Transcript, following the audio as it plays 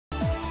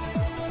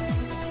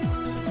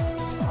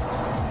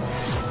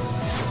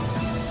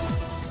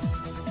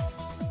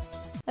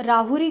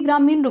राहुरी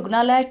ग्रामीण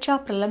रुग्णालयाच्या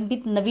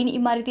प्रलंबित नवीन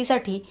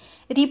इमारतीसाठी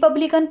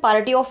रिपब्लिकन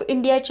पार्टी ऑफ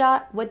इंडियाच्या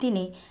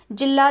वतीने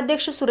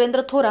जिल्हाध्यक्ष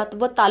सुरेंद्र थोरात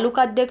व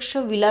तालुकाध्यक्ष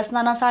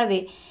विलासनाना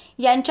साळवे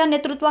यांच्या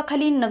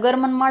नेतृत्वाखाली नगर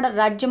मनमाड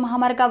राज्य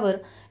महामार्गावर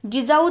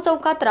जिजाऊ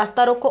चौकात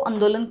रास्ता रोको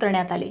आंदोलन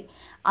करण्यात आले।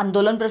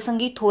 आंदोलन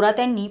प्रसंगी थोरात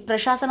यांनी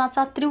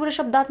प्रशासनाचा तीव्र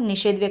शब्दात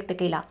निषेध व्यक्त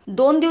केला।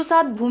 2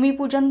 दिवसात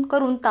भूमिपूजन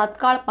करून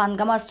तात्काळ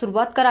बांधकामास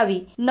सुरुवात करावी।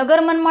 नगर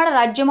मनमाड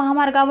राज्य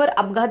महामार्गावर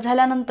अपघात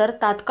झाल्यानंतर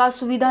तात्काळ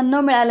सुविधा न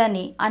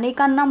मिळाल्याने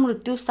अनेकांना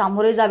मृत्यू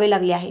सामोरे जावे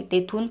लागले आहे।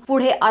 तेथून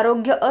पुढे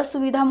आरोग्य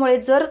असुविधामुळे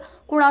जर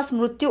कुणास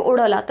मृत्यू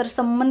ओढवला तर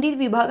संबंधित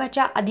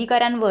विभागाच्या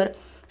अधिकाऱ्यांवर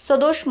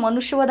सदोष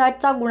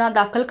मनुष्यवधाचा गुन्हा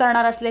दाखल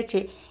करणार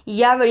असल्याचे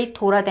यावेळी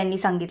थोरात यांनी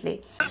सांगितले।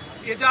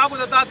 याच्या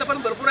अगोदर आता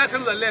पण भरपूर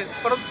ऍक्सिडेंट झाले आहेत,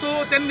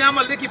 परंतु त्यांनी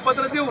आम्हाला लेखी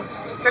पत्र देऊन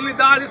त्यांनी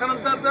 10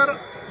 दिवसानंतर जर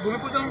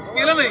भूमिपूजन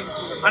केलं नाही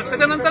आणि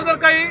त्याच्यानंतर जर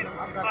काही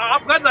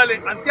अपघात झाले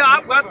आणि त्या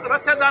अपघात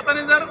रस्त्यात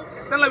जाताना जर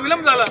त्यांना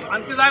विलंब झाला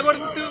आणि ते जागेवर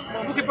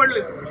मृत्युमुखी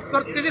पडले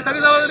तर त्याची सगळी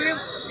जबाबदारी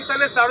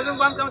इथले सार्वजनिक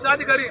बांधकामाचे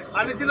अधिकारी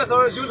आणि जिल्हा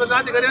शिवसेनेचे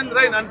अधिकारी यांनी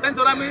राहील आणि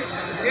त्यांच्यावर आम्ही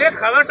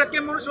 1000%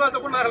 मनुष्यवधाचा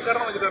गुन्हा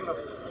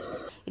करणार।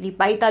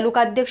 रिपाई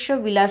तालुकाध्यक्ष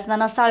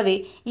विलासनाना साळवे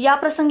या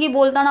प्रसंगी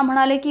बोलताना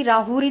म्हणाले की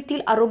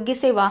राहुरीतील आरोग्य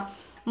सेवा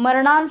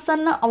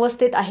मरणासन्न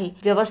अवस्थेत आहे।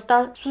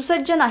 व्यवस्था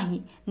सुसज्ज नाही,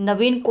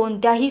 नवीन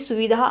कोणत्याही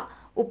सुविधा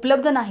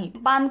उपलब्ध नाही।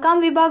 बांधकाम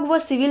विभाग व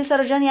सिव्हिल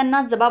सर्जन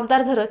यांना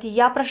जबाबदार धरत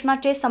या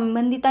प्रश्नाचे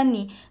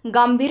संबंधितांनी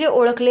गांभीर्य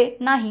ओळखले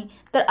नाही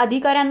तर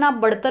अधिकाऱ्यांना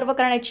बडतर्फ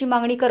करण्याची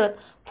मागणी करत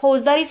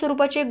फौजदारी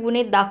स्वरूपाचे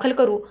गुन्हे दाखल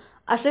करू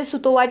असे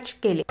सुतोवाच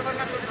केले।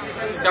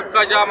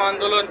 चक्का जाम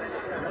आंदोलन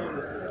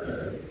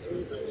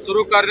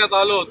सुरू करण्यात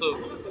आलं होतं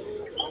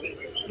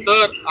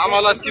तर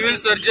आम्हाला सिव्हिल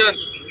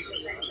सर्जन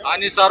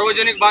आणि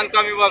सार्वजनिक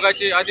बांधकाम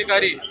विभागाचे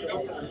अधिकारी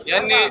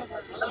यांनी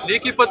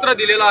लेखी पत्र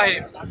दिलेलं आहे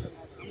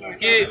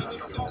की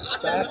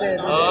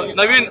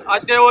नवीन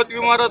अद्ययावत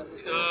इमारत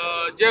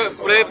जे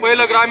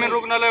पहिलं ग्रामीण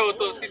रुग्णालय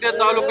होतं तिथे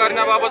चालू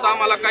करण्याबाबत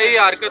आम्हाला काही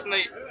हरकत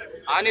नाही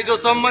आणि जो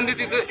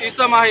संबंधित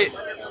इसम आहे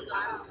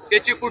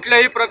त्याची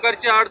कुठल्याही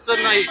प्रकारची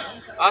अडचण नाही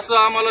असं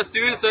आम्हाला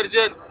सिव्हिल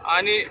सर्जन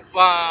आणि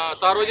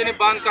सार्वजनिक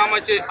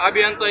बांधकामाचे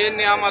अभियंता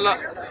यांनी आम्हाला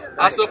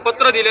असं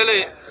पत्र दिलेलं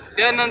आहे।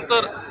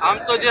 त्यानंतर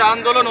आमचं जे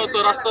आंदोलन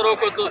होतं रास्ता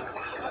रोकोचं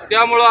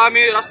त्यामुळे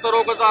आम्ही रास्ता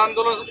रोकोचं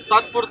आंदोलन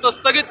तात्पुरतं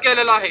स्थगित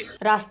केलेलं आहे।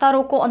 रास्ता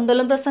रोको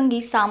आंदोलन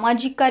प्रसंगी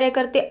सामाजिक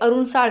कार्यकर्ते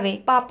अरुण साळवे,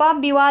 पापा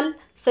बिवाल,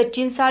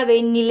 सचिन साळवे,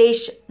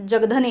 निलेश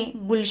जगधने,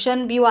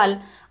 गुलशन बिवाल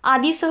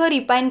आदीसह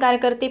रिपाईन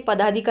कार्यकर्ते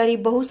पदाधिकारी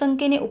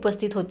बहुसंख्येने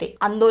उपस्थित होते।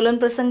 आंदोलन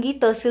प्रसंगी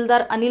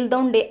तहसीलदार अनिल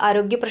दौंडे,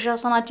 आरोग्य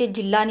प्रशासनाचे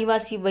जिल्हा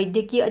निवासी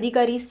वैद्यकीय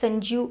अधिकारी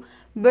संजीव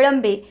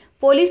बिळंबे,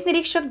 पोलीस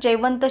निरीक्षक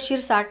जयवंत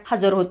शिरसाट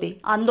हजर होते।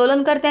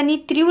 आंदोलनकर्त्यांनी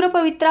तीव्र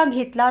पवित्रा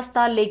घेतला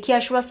असता लेखी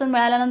आश्वासन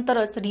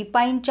मिळाल्यानंतरच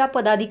रिपाईनच्या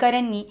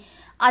पदाधिकाऱ्यांनी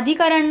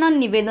अधिकाऱ्यांना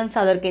निवेदन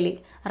सादर केले।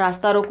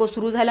 रास्ता रोको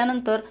सुरू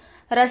झाल्यानंतर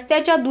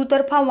रस्त्याच्या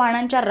दुतर्फा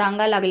वाहनांच्या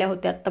रांगा लागल्या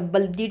होत्या।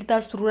 तब्बल 1.5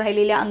 तास सुरू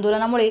राहिलेल्या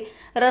आंदोलनामुळे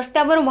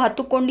रस्त्यावर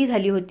वाहतूक कोंडी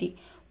झाली होती।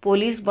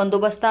 पोलीस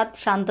बंदोबस्तात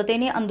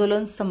शांततेने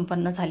आंदोलन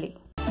संपन्न झाले।